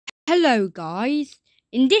Hello guys,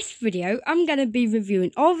 in this video I'm going to be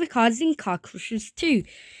reviewing all the cars in Car Crushers 2,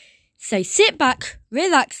 so sit back,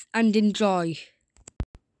 relax and enjoy.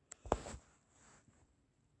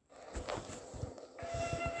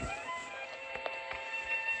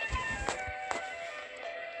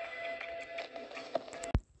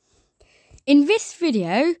 In this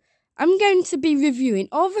video I'm going to be reviewing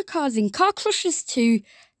all the cars in Car Crushers 2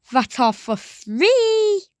 that are for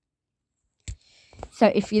free.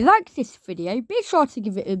 So if you like this video, be sure to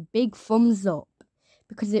give it a big thumbs up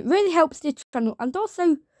because it really helps the channel, and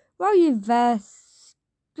also while you're there,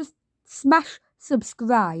 just smash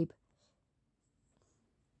subscribe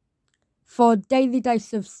for a daily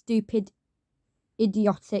dose of stupid,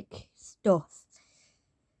 idiotic stuff.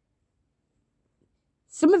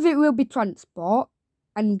 Some of it will be transport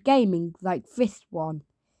and gaming like this one.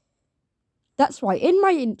 That's why in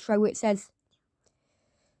my intro it says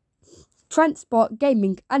transport,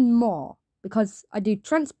 gaming and more, because I do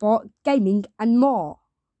transport, gaming and more.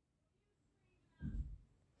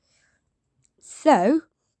 So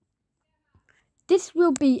this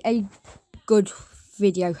will be a good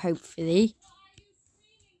video, hopefully.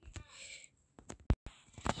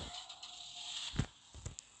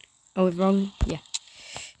 Oh, we're wrong? Yeah.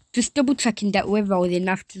 Just double checking that we're rolling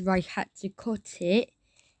after I had to cut it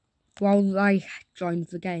while I joined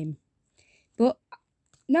the game. But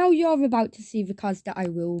now you're about to see the cars that I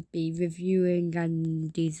will be reviewing,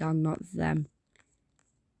 and these are not them.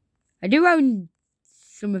 I do own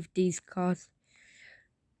some of these cars.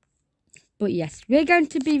 But yes, we're going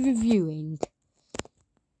to be reviewing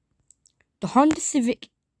the Honda Civic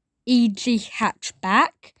EG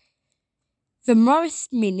hatchback, the Morris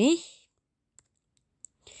Mini,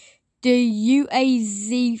 the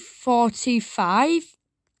UAZ 425,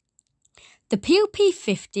 the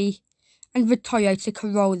PLP50, and the Toyota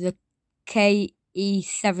Corolla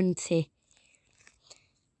KE70.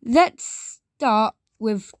 Let's start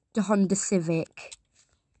with the Honda Civic.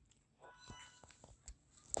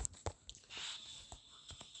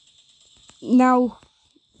 Now,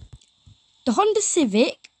 the Honda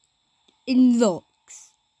Civic, it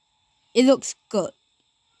looks good.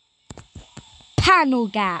 Panel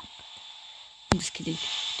gap. I'm just kidding.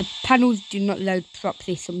 The panels do not load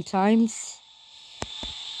properly sometimes.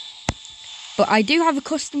 But I do have a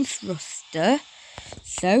custom thruster,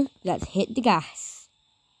 so let's hit the gas.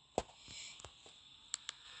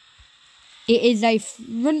 It is a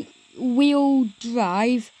front wheel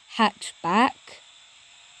drive hatchback,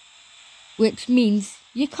 which means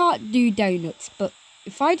you can't do donuts, but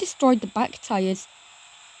if I destroyed the back tyres,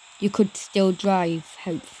 you could still drive,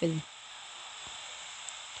 hopefully.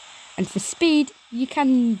 And for speed, you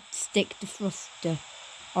can stick the thruster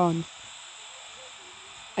on.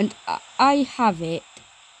 And I have it.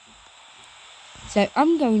 So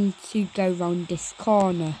I'm going to go round this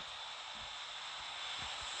corner.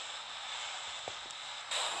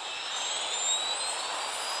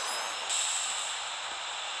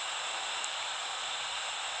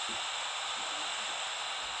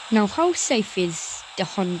 Now, how safe is the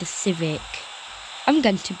Honda Civic? I'm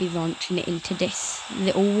going to be launching it into this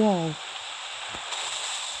little wall.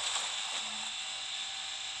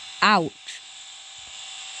 Ouch.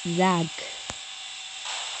 Lag.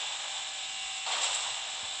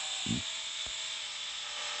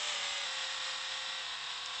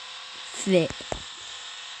 Flip.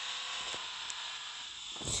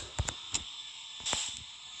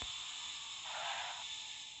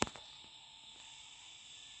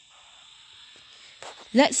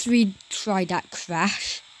 Let's retry that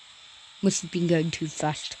crash. Must have been going too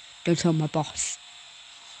fast. Don't tell my boss.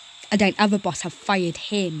 I don't have a boss, I've fired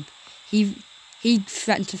him. He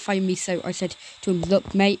threatened to fire me, so I said to him,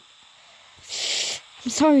 look mate, I'm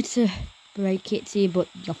sorry to break it to you, but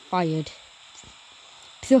you're fired.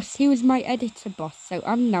 Plus, he was my editor boss, so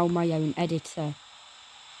I'm now my own editor.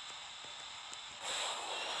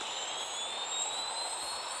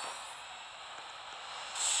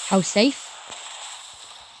 How safe?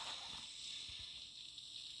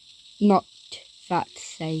 Not that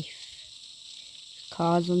safe.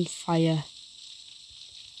 Car's on fire.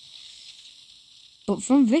 But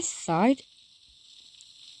from this side,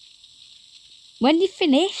 when you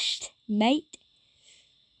finished, mate,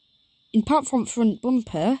 in part from front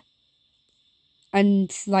bumper and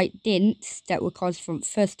slight dents that were caused from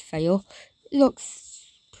first fail, it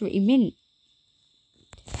looks pretty mint.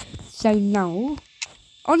 So now,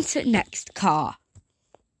 on to the next car.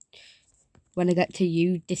 When I get to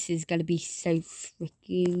you, this is going to be so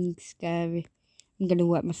freaking scary. I'm going to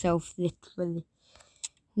work myself, literally.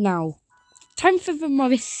 Now, time for the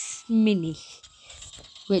Morris Mini,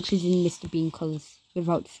 which is in Mr. Bean colours.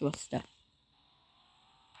 without thruster.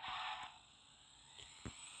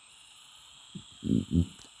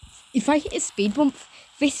 If I hit a speed bump,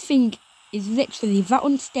 this thing is literally that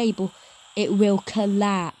unstable, it will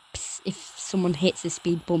collapse if someone hits a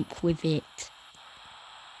speed bump with it.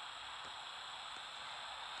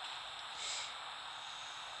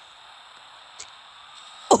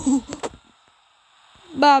 Oh!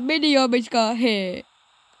 My mini almost got hit.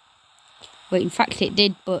 Well, in fact it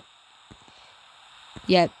did, but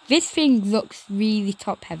yeah, this thing looks really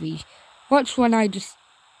top heavy. Watch when I just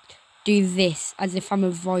do this as if I'm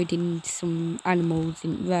avoiding some animals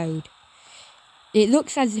in the road. It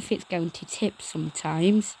looks as if it's going to tip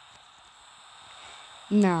sometimes.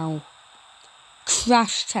 Now,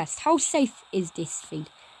 crash test. How safe is this thing?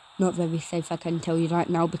 Not very safe, I can tell you right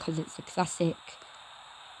now, because it's a classic.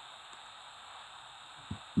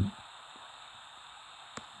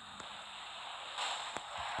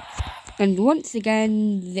 And once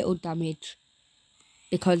again, little damage,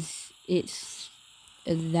 because it's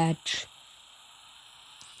a ledge.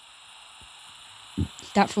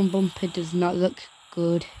 That front bumper does not look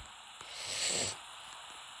good.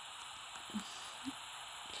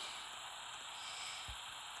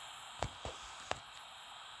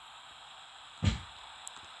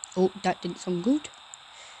 Oh, that didn't sound good.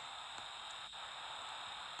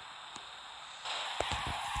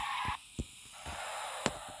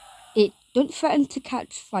 It don't threaten to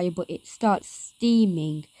catch fire, but it starts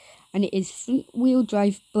steaming. And it is front wheel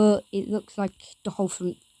drive, but it looks like the whole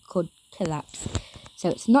front could collapse. So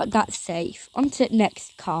it's not that safe. On to the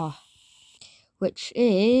next car, which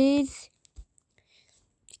is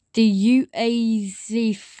the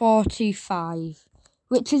UAZ 425,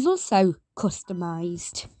 which is also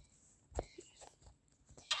customized.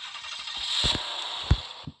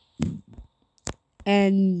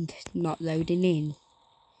 And not loading in.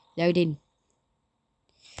 Loading.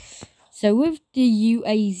 So with the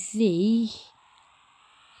UAZ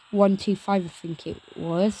 125, I think it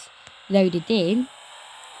was, loaded in,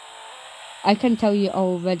 I can tell you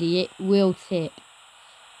already it will tip.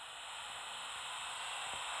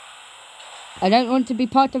 I don't want to be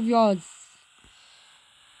part of yours.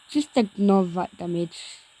 Just ignore that damage.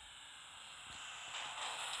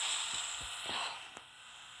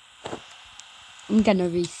 I'm gonna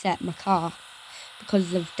reset my car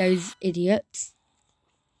because of those idiots.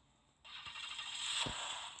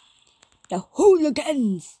 The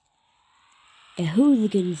hooligans! The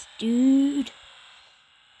hooligans, dude.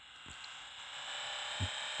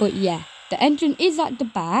 But yeah, the engine is at the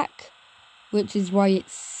back, which is why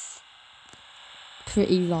it's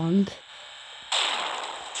pretty long.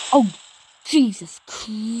 Oh, Jesus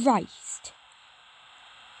Christ.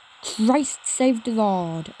 Christ save the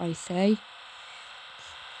Lord, I say.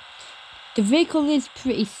 The vehicle is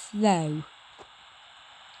pretty slow.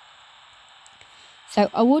 So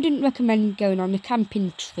I wouldn't recommend going on a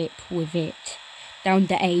camping trip with it down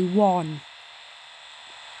the A1.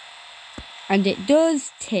 And it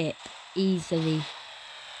does tip easily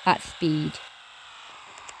at speed.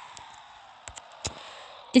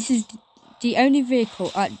 This is the only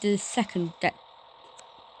vehicle at the second that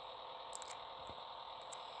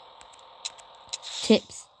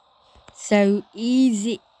tips so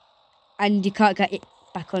easy, and you can't get it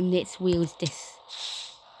back on its wheels.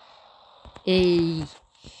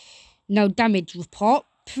 No damage report.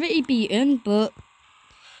 Pretty beaten, but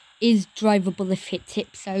is drivable if it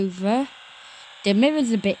tips over. The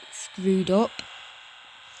mirror's a bit screwed up.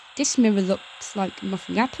 This mirror looks like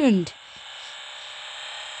nothing happened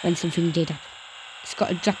when something did happen. It's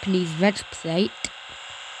got a Japanese red plate.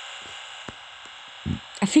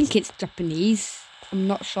 I think it's Japanese. I'm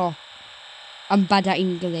not sure. I'm bad at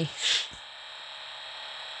English.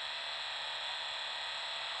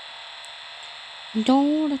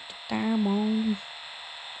 Don't let the damn on.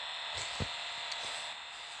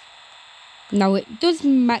 Now it does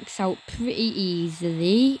max out pretty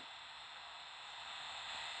easily.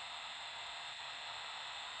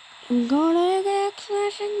 I'm gonna get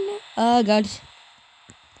crashing. Oh god.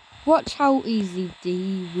 Watch how easy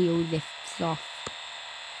the wheel lifts off.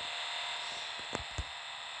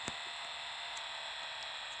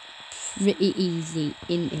 Pretty easy,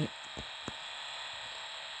 isn't it?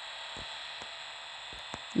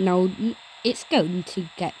 Now it's going to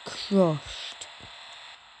get crushed.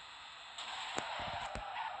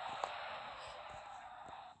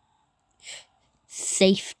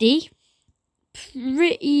 Safety.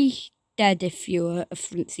 Pretty dead if you're a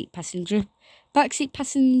front seat passenger. Back seat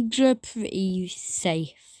passenger, pretty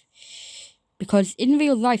safe. Because in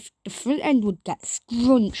real life, the front end would get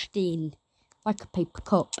scrunched in like a paper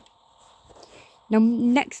cup. Now,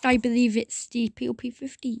 next I believe it's the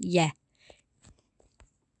PLP50. Yeah.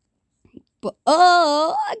 But,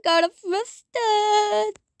 oh, I got a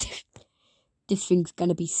thruster. This thing's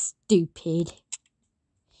gonna be stupid.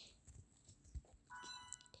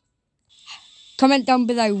 Comment down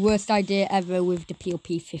below, worst idea ever with the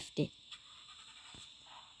PLP50.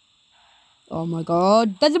 Oh my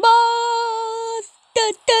god, there's a boss!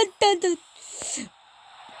 Dun, dun, dun, dun.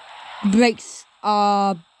 Brakes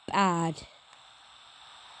are bad.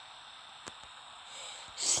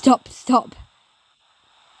 Stop.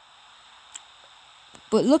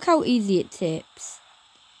 But look how easy it tips.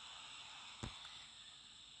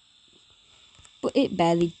 But it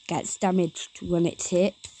barely gets damaged when it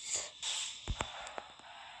tips.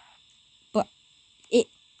 But it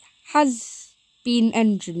has been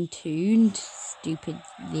engine tuned,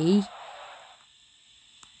 stupidly.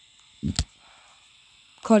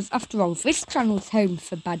 Because after all, this channel's home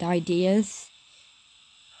for bad ideas.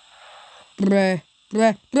 Bruh.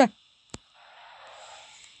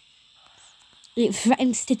 It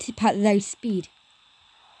threatens to tip at low speed.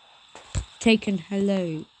 Taken,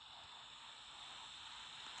 hello.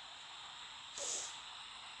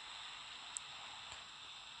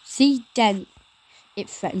 See, then it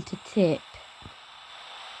threatened to tip.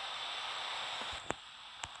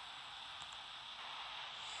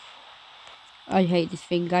 I hate this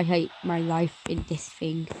thing. I hate my life in this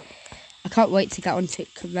thing. I can't wait to get onto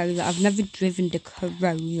Corolla. I've never driven the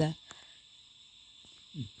Corolla.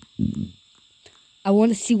 I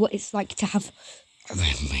want to see what it's like to have a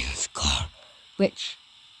red man's car, which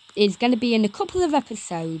is going to be in a couple of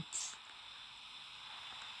episodes.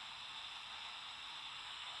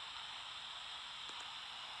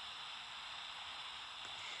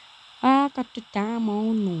 I got the time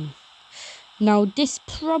on me. Now, this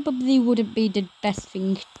probably wouldn't be the best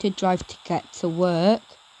thing to drive to get to work.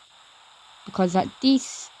 Because at these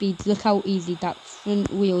speeds, look how easy that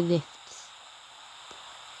front wheel lifts.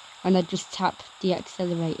 And I just tap the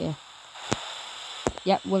accelerator.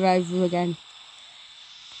 Yep, we're over again.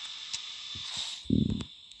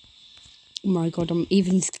 Oh my god, I'm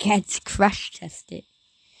even scared to crash test it.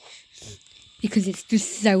 Because it's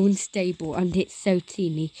just so unstable and it's so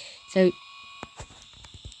teeny. So,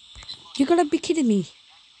 you gotta be kidding me.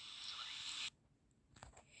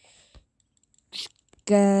 Just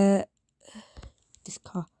get this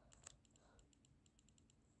car.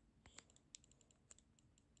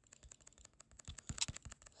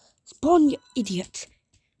 Spawn, you idiot.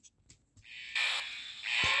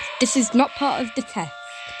 This is not part of the test.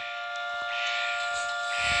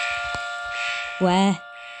 Where?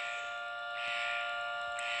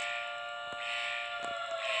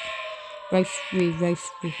 Row 3.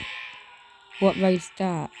 What row's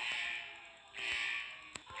that?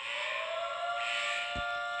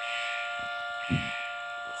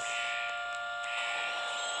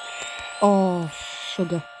 Oh,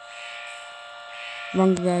 sugar.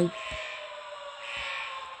 Wrong row.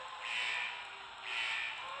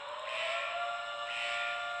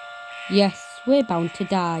 Yes, we're bound to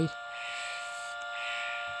die.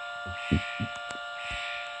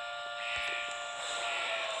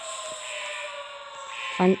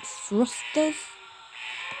 Thanks, thrusters.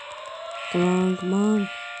 Come on.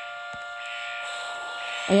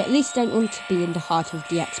 I at least don't want to be in the heart of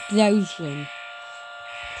the explosion.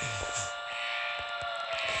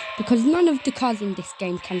 Because none of the cars in this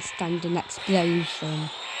game can stand an explosion.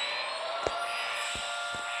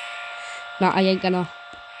 No, I ain't gonna.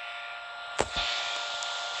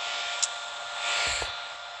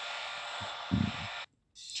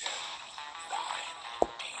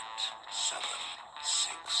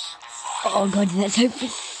 Oh god, let's hope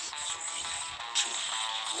this.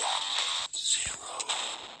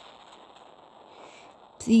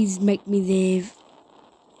 Please make me live.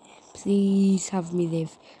 Please have me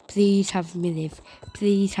live. Please have me live.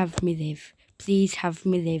 Please have me live. Please have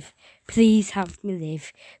me live. Please have me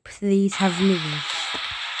live. Please have me live.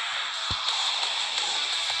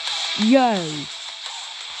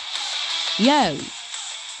 Yo.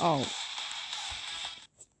 Oh.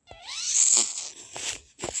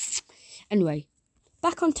 Anyway,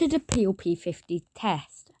 back onto the PLP50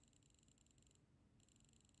 test.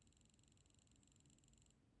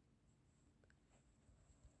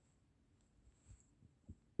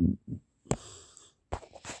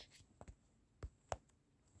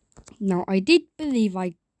 Now, I did believe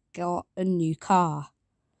I got a new car.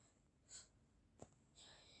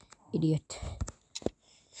 Idiot.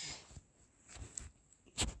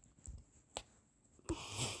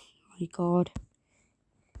 My god.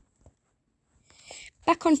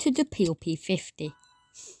 Back onto the PLP50.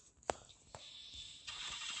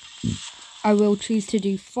 I will choose to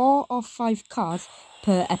do 4 or 5 cars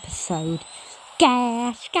per episode.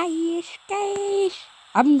 Gas, gas, gas.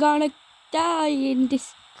 I'm gonna die in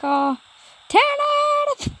this car. Turn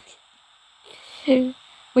it!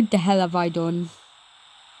 What the hell have I done?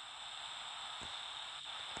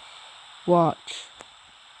 Watch.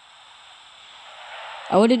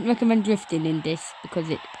 I wouldn't recommend drifting in this because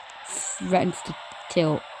it threatens to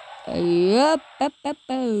tilt. I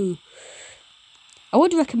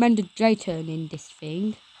would recommend a J-turn in this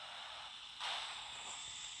thing.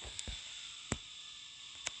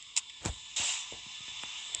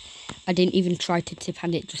 I didn't even try to tip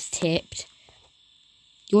and it just tipped.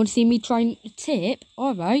 You want to see me trying to tip?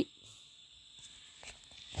 Alright.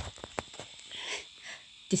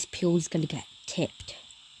 This peel's gonna get tipped.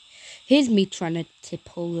 Here's me trying to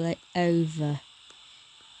tipple it over.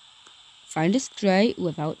 Find a straight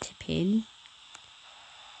without tipping.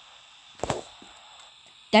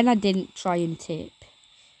 Then I didn't try and tip,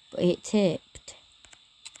 but it tipped.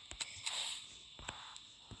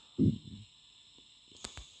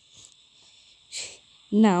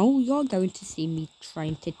 Now you're going to see me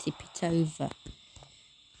trying to tip it over.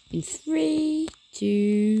 In 3,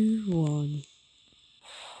 2, 1.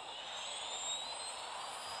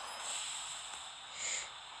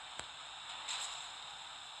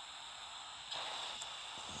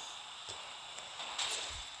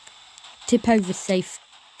 Tip over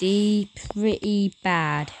safety, pretty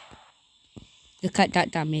bad. Look at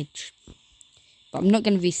that damage. But I'm not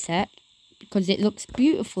going to reset because it looks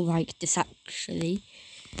beautiful like this actually.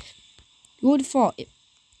 You would have thought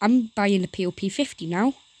I'm buying a PLP50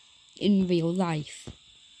 now in real life.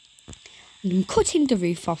 And I'm cutting the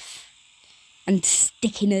roof off and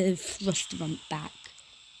sticking a thrust front back.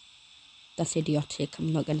 That's idiotic.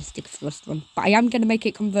 I'm not going to stick a thrust front, but I am going to make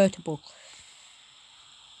it convertible.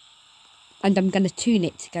 And I'm going to tune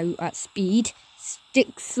it to go at speed.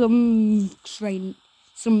 Stick some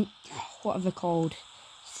what are they called?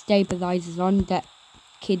 Stabilizers on that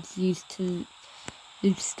kids used to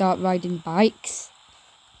start riding bikes.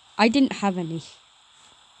 I didn't have any.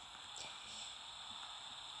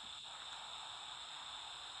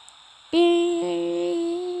 Beep.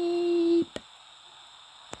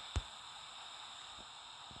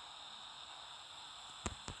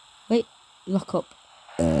 Wait, lock up.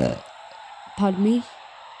 Pardon me.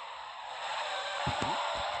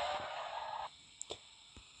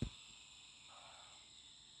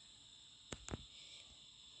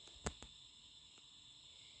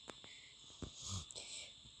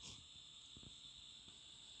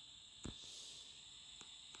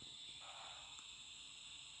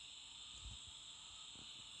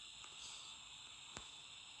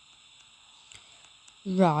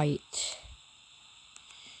 Right.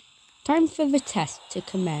 Time for the test to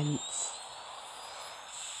commence.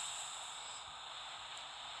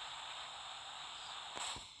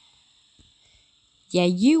 Yeah,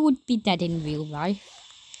 you would be dead in real life.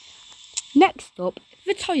 Next up,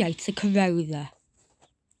 the Toyota Corolla.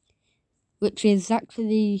 Which is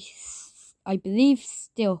actually, I believe,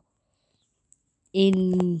 still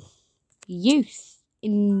in use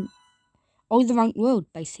in all around the world,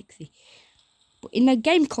 basically. But in a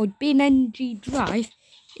game called BeamNG Drive,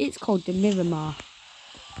 it's called the Miramar.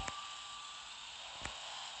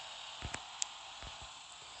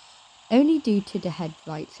 Only due to the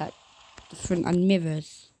headlights at the front and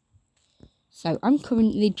mirrors. So I'm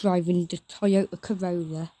currently driving the Toyota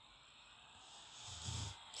Corolla.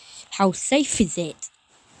 How safe is it?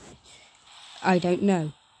 I don't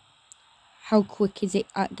know. How quick is it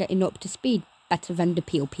at getting up to speed? Better than the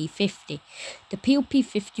PLP50. The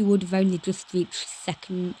PLP50 would have only just reached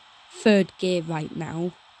third gear right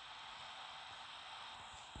now.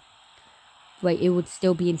 Wait, it would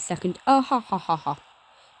still be in second. Oh, ha, ha, ha, ha.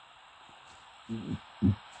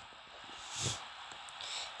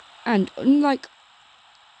 And unlike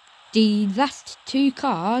the last 2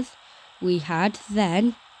 cars we had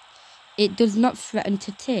then, it does not threaten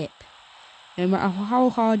to tip. No matter how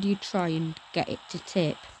hard you try and get it to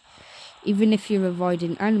tip. Even if you're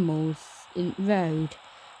avoiding animals in the road.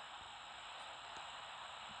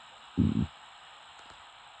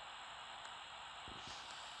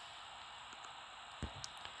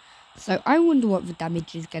 So I wonder what the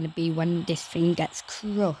damage is going to be when this thing gets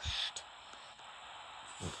crushed.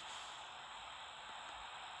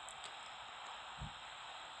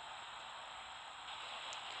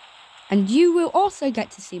 And you will also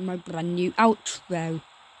get to see my brand new outro.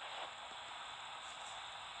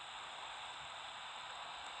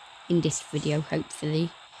 In this video,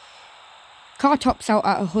 hopefully. Car tops out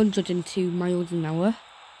at 102 miles an hour.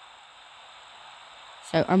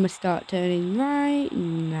 So I'm going to start turning right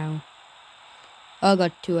now. Oh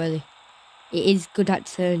god, too early. It is good at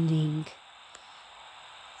turning.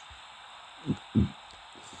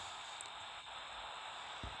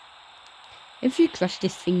 If you crash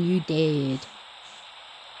this thing, you did.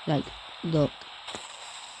 Like, look.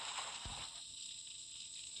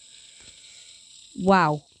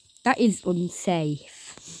 Wow, that is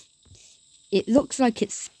unsafe. It looks like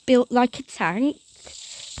it's built like a tank.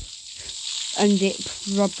 And it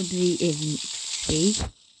probably isn't. See?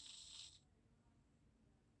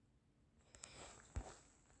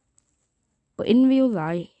 But in real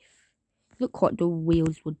life, look what the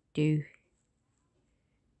wheels would do.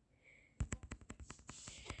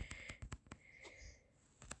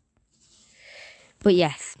 But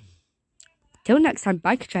yes, till next time,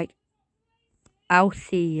 Bike Track. I'll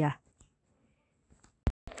see ya.